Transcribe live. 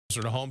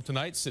Closer to home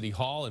tonight, City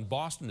Hall in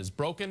Boston is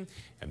broken,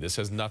 and this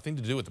has nothing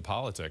to do with the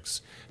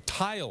politics.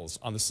 Tiles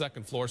on the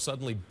second floor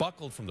suddenly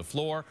buckled from the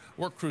floor.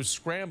 Work crews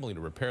scrambling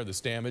to repair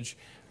this damage.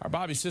 Our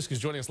Bobby Sisk is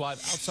joining us live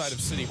outside of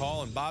City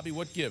Hall. And Bobby,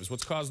 what gives?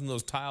 What's causing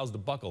those tiles to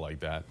buckle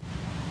like that?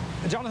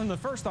 Jonathan, the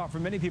first thought for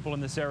many people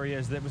in this area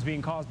is that it was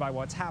being caused by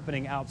what's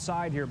happening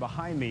outside here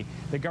behind me.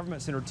 The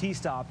Government Center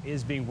T-stop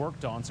is being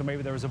worked on, so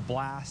maybe there was a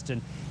blast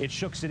and it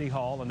shook City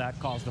Hall and that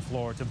caused the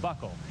floor to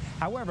buckle.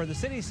 However, the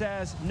city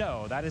says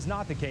no, that is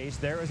not the case.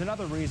 There is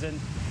another reason,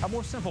 a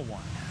more simple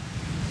one.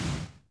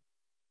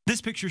 This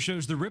picture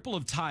shows the ripple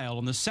of tile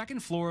on the second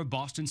floor of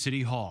Boston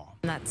City Hall.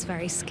 That's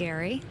very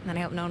scary, and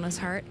I hope no one was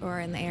hurt or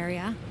in the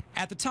area.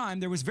 At the time,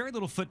 there was very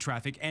little foot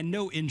traffic and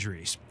no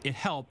injuries. It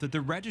helped that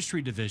the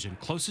registry division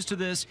closest to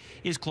this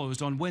is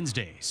closed on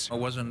Wednesdays. It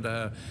wasn't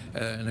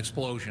an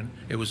explosion.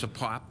 It was a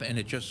pop, and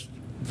it just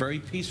very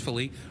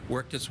peacefully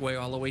worked its way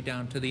all the way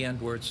down to the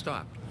end where it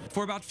stopped.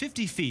 For about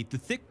 50 feet, the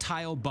thick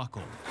tile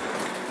buckled.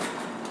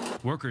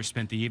 Workers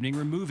spent the evening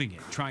removing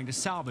it, trying to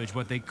salvage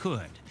what they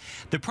could.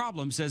 The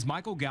problem, says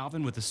Michael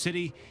Galvin with the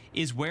city,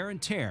 is wear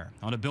and tear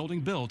on a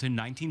building built in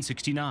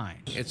 1969.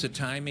 It's the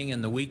timing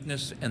and the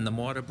weakness and the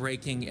mortar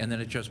breaking, and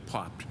then it just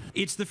popped.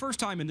 It's the first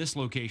time in this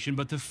location,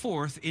 but the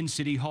fourth in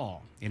City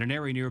Hall. In an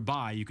area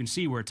nearby, you can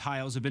see where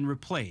tiles have been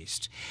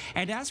replaced.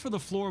 And as for the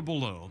floor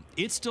below,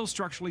 it's still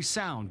structurally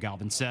sound,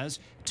 Galvin says,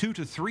 2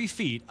 to 3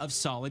 feet of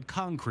solid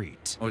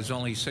concrete. It was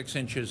only 6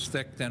 inches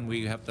thick, then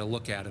we have to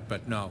look at it,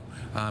 but no,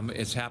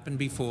 it's happened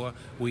before.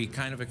 We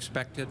kind of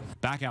expected.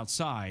 Back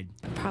outside,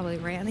 Probably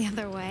ran the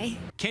other way.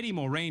 Katie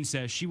Mulrain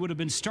says she would have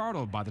been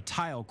startled by the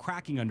tile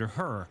cracking under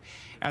her.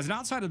 As an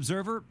outside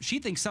observer, she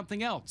thinks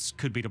something else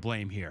could be to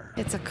blame here.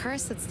 It's a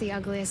curse. It's the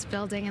ugliest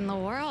building in the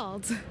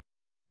world.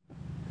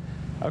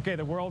 Okay,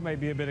 the world may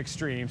be a bit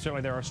extreme.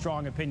 Certainly there are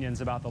strong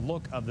opinions about the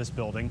look of this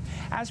building.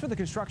 As for the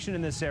construction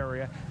in this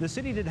area, the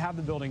city did have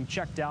the building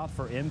checked out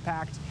for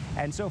impact,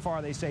 and so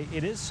far they say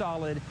it is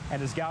solid,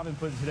 and as Galvin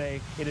put it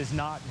today, it is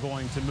not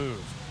going to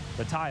move.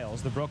 The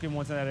tiles, the broken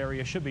ones in that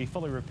area, should be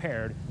fully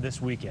repaired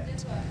this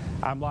weekend.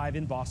 I'm live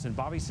in Boston.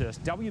 Bobby Sisk,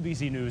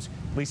 WBZ News.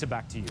 Lisa,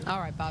 back to you. All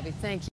right, Bobby, thank you.